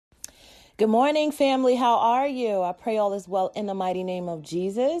Good morning, family. How are you? I pray all is well in the mighty name of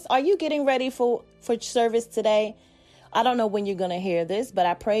Jesus. Are you getting ready for service today? I don't know when you're going to hear this, but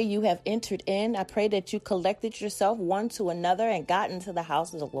I pray you have entered in. I pray that you collected yourself one to another and got into the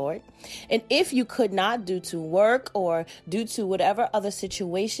house of the Lord. And if you could not, due to work or due to whatever other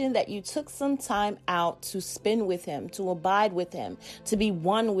situation, that you took some time out to spend with him, to abide with him, to be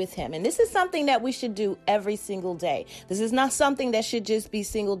one with him. And this is something that we should do every single day. This is not something that should just be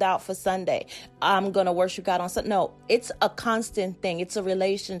singled out for Sunday. I'm going to worship God on Sunday. No, it's a constant thing. It's a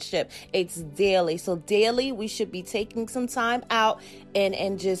relationship. It's daily. So daily we should be taking some time out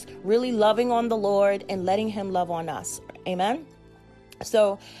and just really loving on the Lord and letting him love on us. Amen.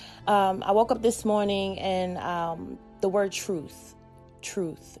 So I woke up this morning and the word truth.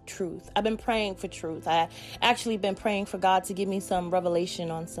 I've been praying for truth. I actually been praying for God to give me some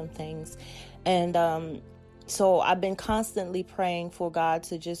revelation on some things. And so I've been constantly praying for God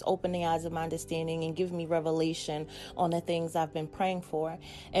to just open the eyes of my understanding and give me revelation on the things I've been praying for.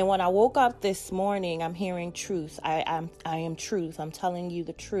 And when I woke up this morning, I'm hearing truth. I am truth. I'm telling you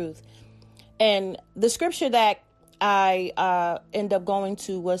the truth. And the scripture that I end up going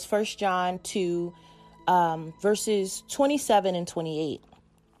to was 1 John 2, verses 27 and 28.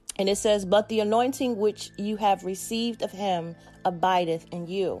 And it says, "But the anointing which you have received of him abideth in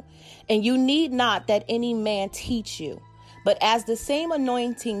you. And you need not that any man teach you. But as the same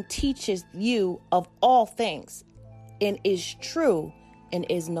anointing teaches you of all things, and is true, and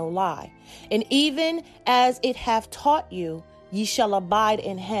is no lie. And even as it hath taught you, ye shall abide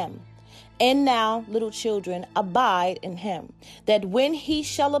in him. And now, little children, abide in him, that when he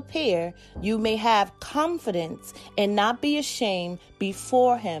shall appear, you may have confidence and not be ashamed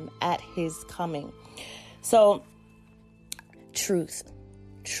before him at his coming." So, truth.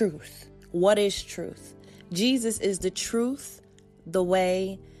 What is truth? Jesus is the truth, the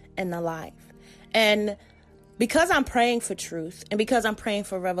way, and the life. And because I'm praying for truth and because I'm praying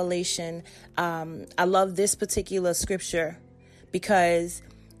for revelation, I love this particular scripture because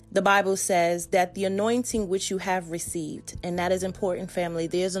the Bible says that the anointing which you have received, and that is important, family.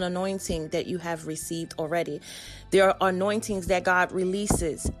 There's an anointing that you have received already. There are anointings that God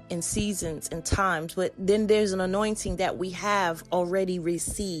releases in seasons and times, but then there's an anointing that we have already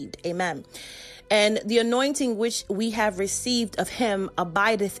received. Amen. And the anointing which we have received of him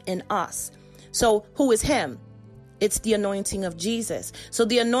abideth in us. So who is him? It's the anointing of Jesus. So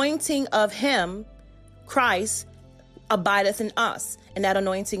the anointing of him, Christ, abideth in us. And that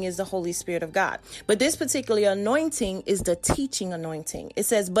anointing is the Holy Spirit of God. But this particular anointing is the teaching anointing. It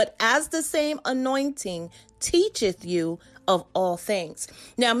says, "But as the same anointing teacheth you of all things."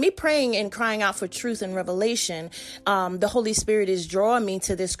 Now, me praying and crying out for truth and revelation, the Holy Spirit is drawing me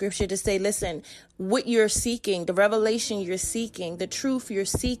to this scripture to say, listen, what you're seeking, the revelation you're seeking, the truth you're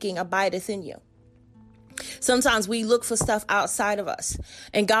seeking abideth in you. Sometimes we look for stuff outside of us,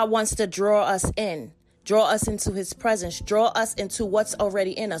 and God wants to draw us in. Draw us into his presence. Draw us into what's already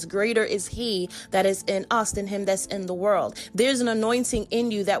in us. Greater is he that is in us than him that's in the world. There's an anointing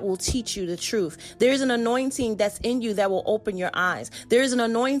in you that will teach you the truth. There's an anointing that's in you that will open your eyes. There's an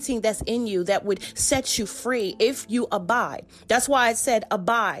anointing that's in you that would set you free if you abide. That's why it said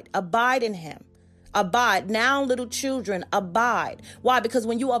abide in him. Abide. Now, little children, abide. Why? Because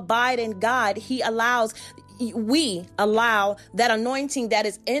when you abide in God, we allow that anointing that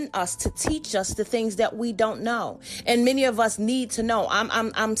is in us to teach us the things that we don't know. And many of us need to know.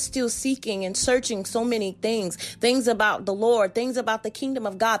 I'm still seeking and searching so many things about the Lord, things about the kingdom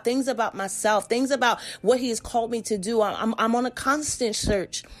of God, things about myself, things about what he has called me to do. I'm on a constant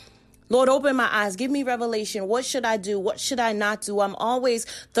search. Lord, open my eyes. Give me revelation. What should I do? What should I not do? I'm always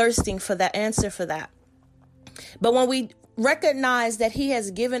thirsting for that answer for that. But when we recognize that he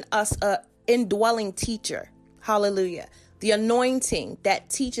has given us a indwelling teacher, hallelujah, the anointing that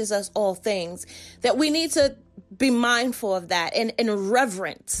teaches us all things, that we need to be mindful of that and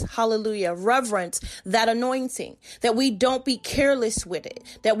reverence, hallelujah, reverence that anointing, that we don't be careless with it,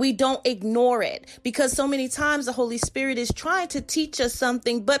 that we don't ignore it, because so many times the Holy Spirit is trying to teach us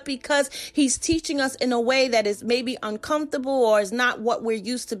something, but because he's teaching us in a way that is maybe uncomfortable or is not what we're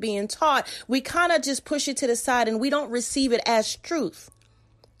used to being taught, we kind of just push it to the side and we don't receive it as truth.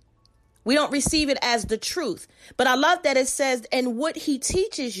 We don't receive it as the truth. But I love that it says, and what he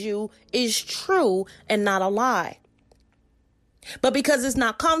teaches you is true and not a lie. But because it's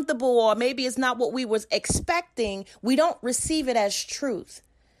not comfortable or maybe it's not what we was expecting, we don't receive it as truth.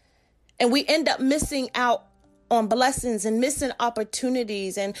 And we end up missing out on blessings and missing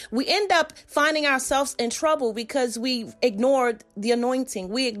opportunities. And we end up finding ourselves in trouble because we ignored the anointing.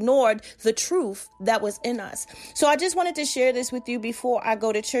 We ignored the truth that was in us. So I just wanted to share this with you before I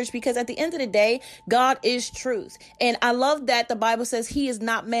go to church, because at the end of the day, God is truth. And I love that the Bible says he is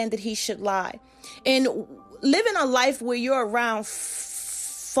not man that he should lie. And living a life where you're around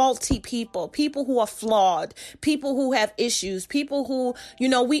faulty people who are flawed, people who have issues, people who,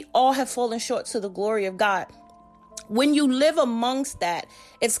 we all have fallen short to the glory of God. When you live amongst that,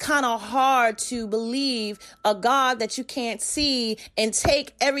 it's kind of hard to believe a God that you can't see and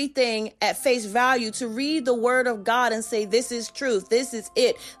take everything at face value, to read the word of God and say, this is truth. This is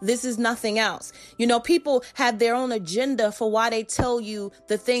it. This is nothing else. People have their own agenda for why they tell you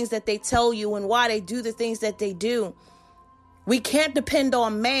the things that they tell you and why they do the things that they do. We can't depend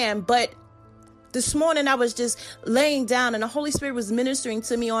on man, but this morning I was just laying down and the Holy Spirit was ministering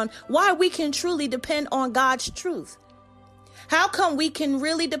to me on why we can truly depend on God's truth. How come we can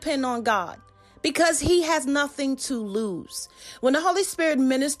really depend on God? Because he has nothing to lose. When the Holy Spirit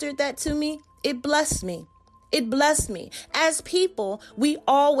ministered that to me, it blessed me. It blessed me. As people, we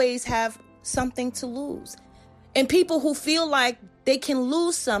always have something to lose. And people who feel like they can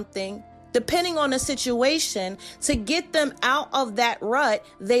lose something, depending on the situation, to get them out of that rut,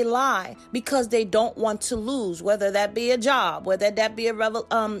 they lie because they don't want to lose, whether that be a job, whether that be a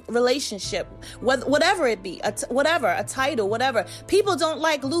relationship, whatever it be, a title, whatever. People don't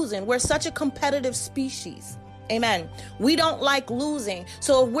like losing. We're such a competitive species. Amen. We don't like losing.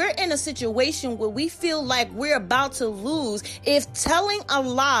 So if we're in a situation where we feel like we're about to lose, if telling a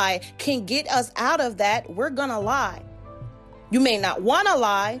lie can get us out of that, we're going to lie. You may not want to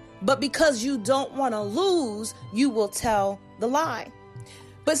lie, but because you don't want to lose, you will tell the lie.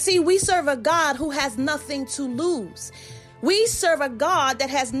 But see, we serve a God who has nothing to lose. We serve a God that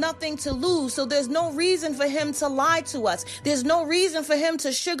has nothing to lose. So there's no reason for him to lie to us. There's no reason for him to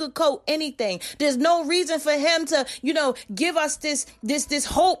sugarcoat anything. There's no reason for him to, give us this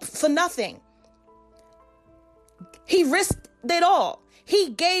hope for nothing. He risked it all. He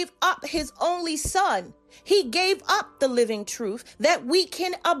gave up his only son. He gave up the living truth that we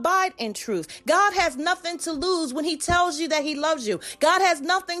can abide in truth. God has nothing to lose when he tells you that he loves you. God has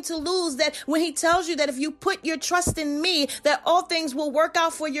nothing to lose that when he tells you that if you put your trust in me, that all things will work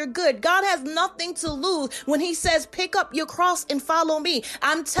out for your good. God has nothing to lose when he says, pick up your cross and follow me.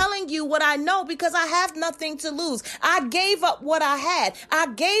 I'm telling you what I know because I have nothing to lose. I gave up what I had. I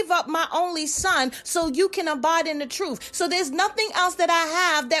gave up my only son so you can abide in the truth. So there's nothing else that I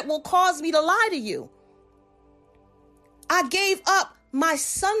have that will cause me to lie to you. I gave up my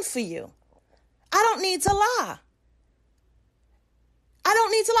son for you. I don't need to lie. I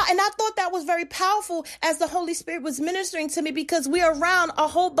don't need to lie. And I thought that was very powerful as the Holy Spirit was ministering to me, because we're around a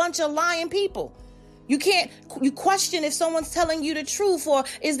whole bunch of lying people. You question if someone's telling you the truth, or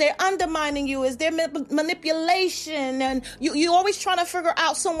is they undermining you? Is there manipulation? And you're always trying to figure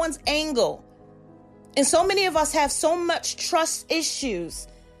out someone's angle. And so many of us have so much trust issues.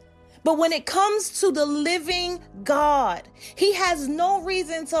 But when it comes to the living God, he has no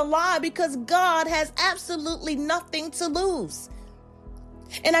reason to lie, because God has absolutely nothing to lose.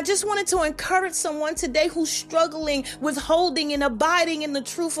 And I just wanted to encourage someone today who's struggling with holding and abiding in the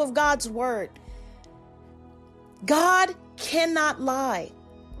truth of God's word. God cannot lie.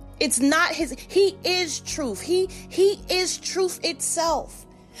 It's not he is truth. He is truth itself.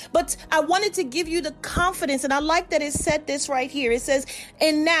 But I wanted to give you the confidence, and I like that it said this right here. It says,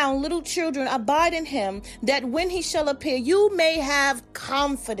 and now, little children, abide in him, that when he shall appear, you may have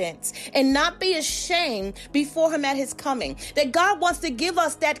confidence and not be ashamed before him at his coming. That God wants to give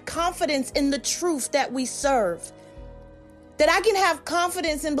us that confidence in the truth that we serve. That I can have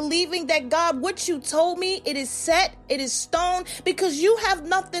confidence in believing that, God, what you told me, it is set, it is stone, because you have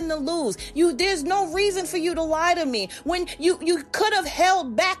nothing to lose. There's no reason for you to lie to me. When you could have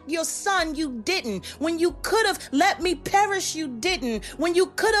held back your son, you didn't. When you could have let me perish, you didn't. When you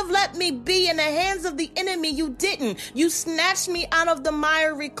could have let me be in the hands of the enemy, you didn't. You snatched me out of the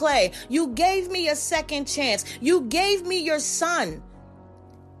miry clay. You gave me a second chance. You gave me your son.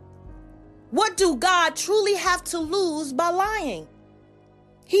 What do God truly have to lose by lying?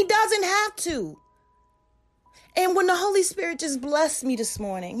 He doesn't have to. And when the Holy Spirit just blessed me this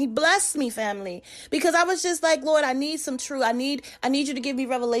morning, he blessed me, family, because I was just like, Lord, I need some truth. I need you to give me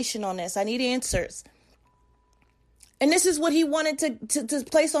revelation on this. I need answers. And this is what he wanted to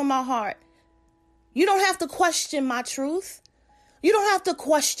place on my heart. You don't have to question my truth. You don't have to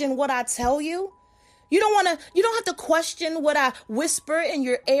question what I tell you. You don't have to question what I whisper in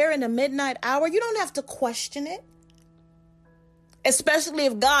your ear in the midnight hour. You don't have to question it. Especially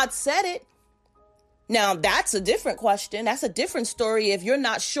if God said it. Now, that's a different question. That's a different story if you're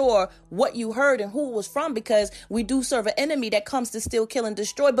not sure what you heard and who it was from, because we do serve an enemy that comes to steal, kill, and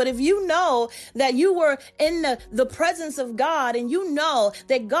destroy. But if you know that you were in the presence of God, and you know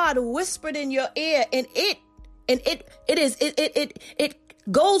that God whispered in your ear, and it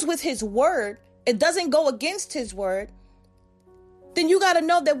goes with his word, it doesn't go against his word, then you got to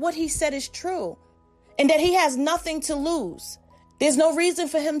know that what he said is true and that he has nothing to lose. There's no reason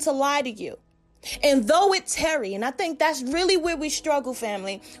for him to lie to you. And though it tarry, and I think that's really where we struggle,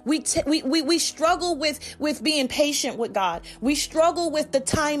 family. We struggle with being patient with God. We struggle with the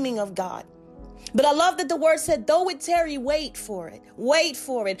timing of God. But I love that the word said, though it tarry, wait for it. Wait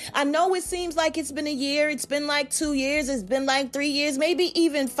for it. I know it seems like it's been a year. It's been like 2 years. It's been like 3 years, maybe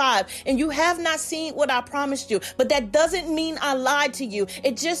even 5. And you have not seen what I promised you. But that doesn't mean I lied to you.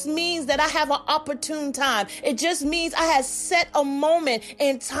 It just means that I have an opportune time. It just means I have set a moment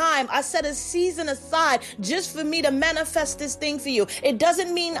in time. I set a season aside just for me to manifest this thing for you. It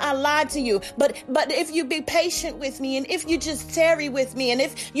doesn't mean I lied to you. But if you be patient with me, and if you just tarry with me, and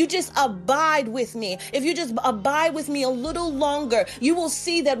if you just abide with me, if you just abide with me a little longer, you will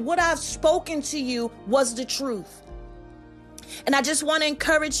see that what I've spoken to you was the truth. And I just want to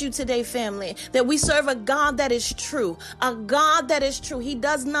encourage you today, family, that we serve a God that is true, a God that is true. He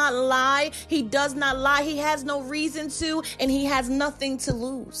does not lie. He does not lie. He has no reason to, and he has nothing to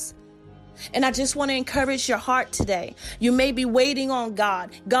lose. And I just want to encourage your heart today. You may be waiting on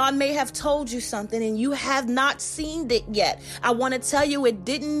God. God may have told you something and you have not seen it yet. I want to tell you, it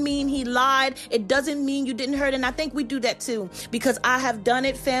didn't mean he lied. It doesn't mean you didn't hear it. And I think we do that too, because I have done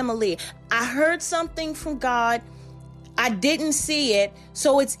it, family. I heard something from God. I didn't see it.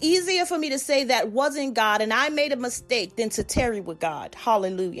 So it's easier for me to say that wasn't God and I made a mistake than to tarry with God.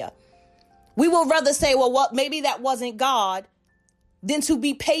 Hallelujah. We will rather say, well, what? Maybe that wasn't God, than to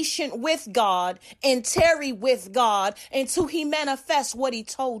be patient with God and tarry with God until he manifests what he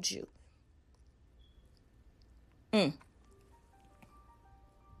told you.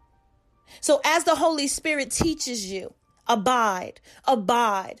 So as the Holy Spirit teaches you, abide,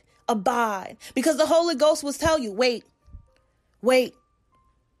 abide, abide. Because the Holy Ghost will tell you, wait.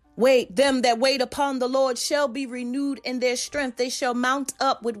 Them that wait upon the Lord shall be renewed in their strength. They shall mount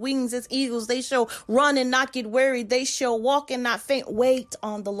up with wings as eagles. They shall run and not get weary. They shall walk and not faint. Wait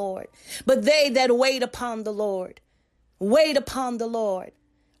on the Lord. But they that wait upon the Lord, wait upon the Lord,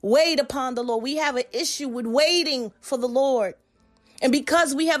 wait upon the Lord. We have an issue with waiting for the Lord. And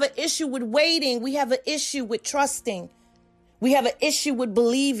because we have an issue with waiting, we have an issue with trusting. We have an issue with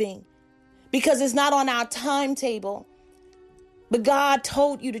believing because it's not on our timetable. But God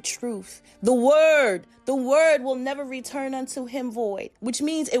told you the truth. The word will never return unto him void, which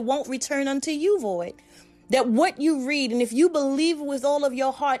means it won't return unto you void. That what you read, and if you believe with all of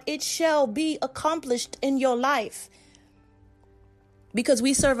your heart, it shall be accomplished in your life. Because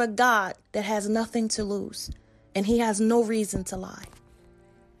we serve a God that has nothing to lose, and he has no reason to lie.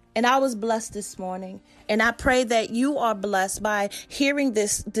 And I was blessed this morning, and I pray that you are blessed by hearing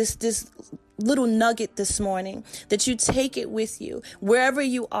this little nugget this morning, that you take it with you wherever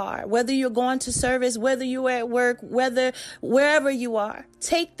you are, whether you're going to service, whether you're at work, wherever you are.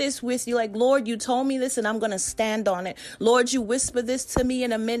 Take this with you. Like, Lord, you told me this and I'm going to stand on it. Lord, you whispered this to me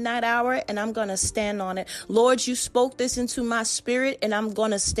in a midnight hour and I'm going to stand on it. Lord, you spoke this into my spirit and I'm going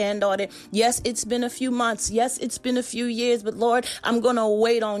to stand on it. Yes, it's been a few months. Yes, it's been a few years, but Lord, I'm going to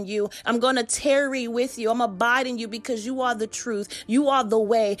wait on you. I'm going to tarry with you. I'm abiding you because you are the truth. You are the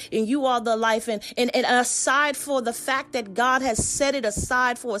way and you are the life. And aside for the fact that God has set it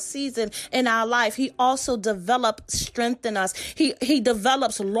aside for a season in our life, he also develops strength in us. He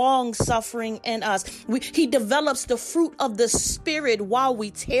develops long suffering in us. He develops the fruit of the Spirit while we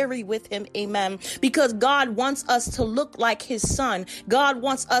tarry with him. Amen. Because God wants us to look like his son. God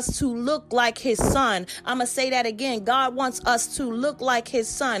wants us to look like his son. I'm going to say that again. God wants us to look like his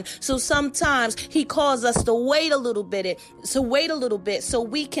son. So sometimes he calls us to wait a little bit so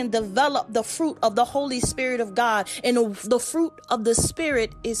we can develop the fruit of the Holy Spirit of God. And the fruit of the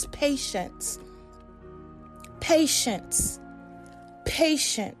Spirit is patience. Patience.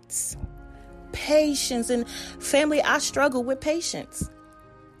 And family, I struggle with patience.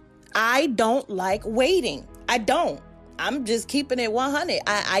 I don't like waiting. I don't. I'm just keeping it 100.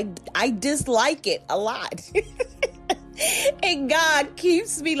 I dislike it a lot. And God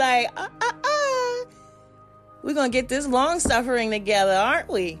keeps me like, we're going to get this long suffering together, aren't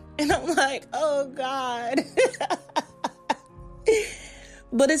we? And I'm like, oh God.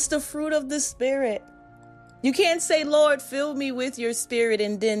 But it's the fruit of the Spirit. You can't say, Lord, fill me with your Spirit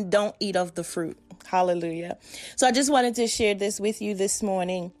and then don't eat of the fruit. Hallelujah. So I just wanted to share this with you this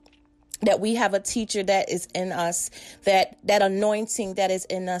morning. that we have a teacher that is in us, that anointing that is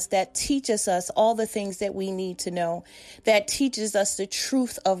in us, that teaches us all the things that we need to know, that teaches us the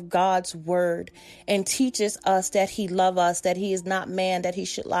truth of God's word, and teaches us that he loves us, that he is not man, that he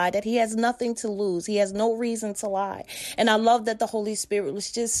should lie, that he has nothing to lose. He has no reason to lie. And I love that the Holy Spirit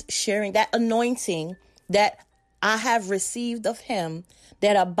was just sharing that anointing that I have received of him,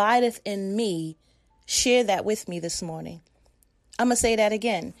 that abideth in me. Share that with me this morning. I'm going to say that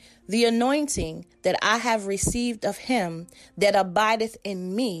again. The anointing that I have received of him that abideth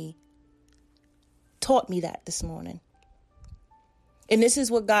in me taught me that this morning. And this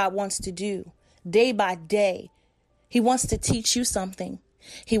is what God wants to do day by day. He wants to teach you something.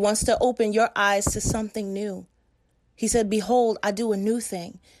 He wants to open your eyes to something new. He said, behold, I do a new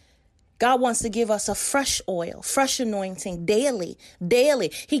thing. God wants to give us a fresh oil, fresh anointing daily.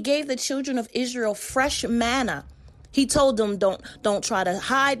 He gave the children of Israel fresh manna. He told them, don't try to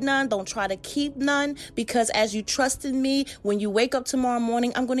hide none. Don't try to keep none, because as you trust in me, when you wake up tomorrow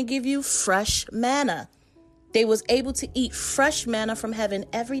morning, I'm going to give you fresh manna. They was able to eat fresh manna from heaven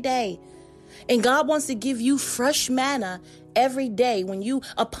every day. And God wants to give you fresh manna every day. When you,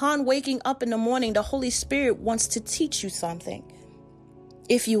 upon waking up in the morning, the Holy Spirit wants to teach you something.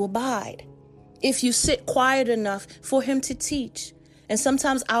 If you abide, if you sit quiet enough for him to teach. And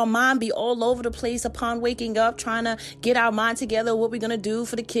sometimes our mind be all over the place upon waking up, trying to get our mind together, what we're going to do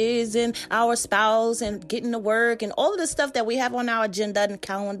for the kids and our spouse and getting to work and all of the stuff that we have on our agenda and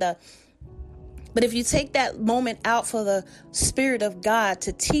calendar. But if you take that moment out for the Spirit of God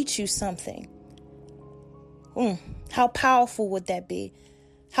to teach you something, how powerful would that be?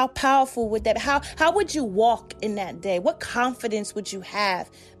 How powerful would that be? How would you walk in that day? What confidence would you have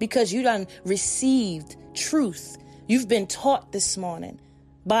because you done received truth? You've been taught this morning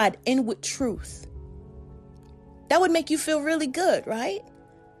by an inward truth. That would make you feel really good, right?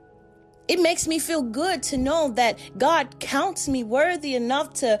 It makes me feel good to know that God counts me worthy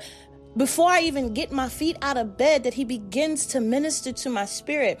enough to, before I even get my feet out of bed, that he begins to minister to my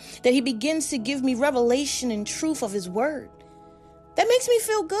spirit, that he begins to give me revelation and truth of his word. That makes me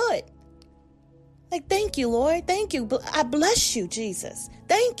feel good. Like, thank you, Lord. Thank you. I bless you, Jesus.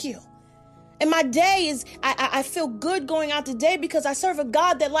 Thank you. And my day is, I feel good going out today because I serve a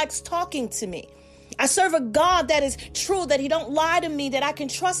God that likes talking to me. I serve a God that is true, that he don't lie to me, that I can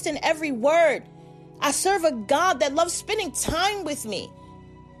trust in every word. I serve a God that loves spending time with me.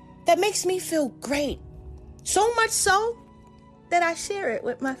 That makes me feel great. So much so that I share it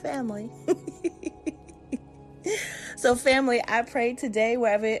with my family. So family, I pray today,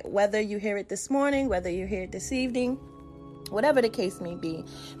 whether you hear it this morning, whether you hear it this evening, whatever the case may be,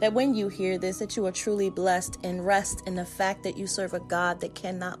 that when you hear this, that you are truly blessed and rest in the fact that you serve a God that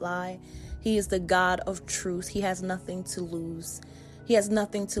cannot lie. He is the God of truth. He has nothing to lose. He has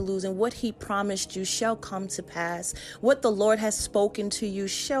nothing to lose. And what he promised you shall come to pass. What the Lord has spoken to you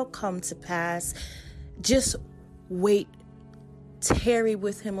shall come to pass. Just wait, tarry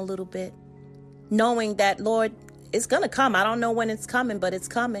with him a little bit, knowing that, Lord, it's going to come. I don't know when it's coming, but it's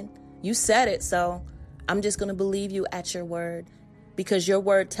coming. You said it, so I'm just going to believe you at your word, because your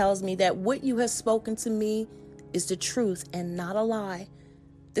word tells me that what you have spoken to me is the truth and not a lie.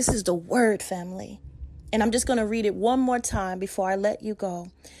 This is the word, family. And I'm just going to read it one more time before I let you go.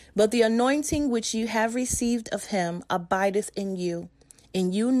 But the anointing which you have received of him abideth in you,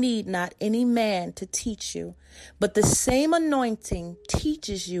 and you need not any man to teach you. But the same anointing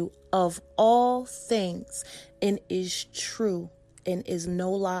teaches you of all things, and is true, and is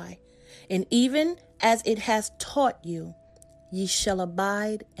no lie. And even as it has taught you, ye shall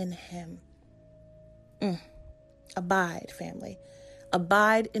abide in him. Abide, family.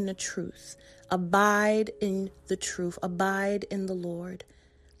 Abide in the truth. Abide in the truth. Abide in the Lord.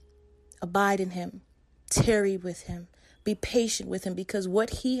 Abide in him. Tarry with him. Be patient with him, because what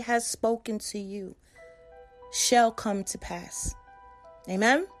he has spoken to you shall come to pass.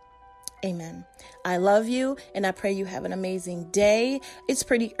 Amen. Amen. I love you, and I pray you have an amazing day. It's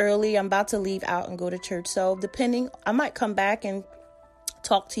pretty early. I'm about to leave out and go to church. So I might come back and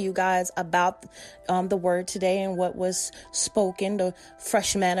talk to you guys about the word today and what was spoken, the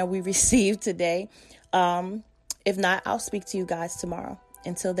fresh manna we received today. If not, I'll speak to you guys tomorrow.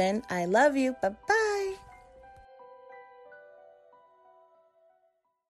 Until then, I love you. Bye-bye.